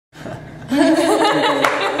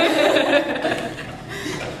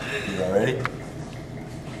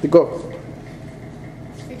Go.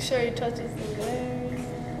 Make sure he touches the way.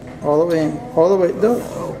 All the way in. All the way. Don't.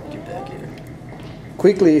 Oh, get back here.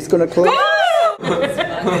 Quickly, it's gonna close.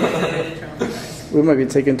 We might be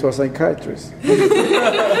taken to a psychiatrist.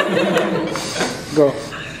 Go.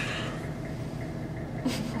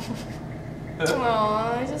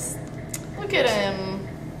 Aw, just look at him.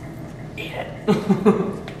 Eat it.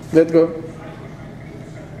 Let go.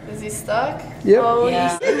 Is he stuck? Yep. Oh,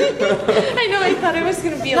 Yeah. I know, I thought it was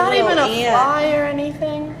going to be a not little even a ant. fly or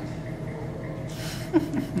anything.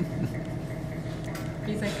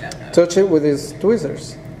 He's like, Touch it with his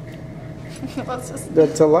tweezers. Let's just.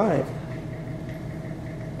 That's alive.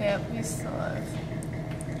 Yep, he's still alive.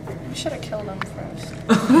 We should have killed him first.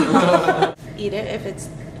 Eat it if it's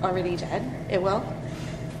already dead. It will.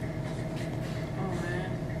 oh man.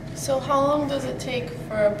 So how long does it take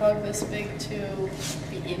for a bug this big to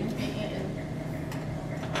be eaten?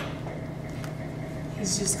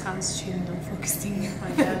 He's just concentrating on focusing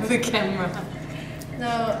on the camera.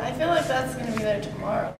 No, I feel like that's gonna be there tomorrow.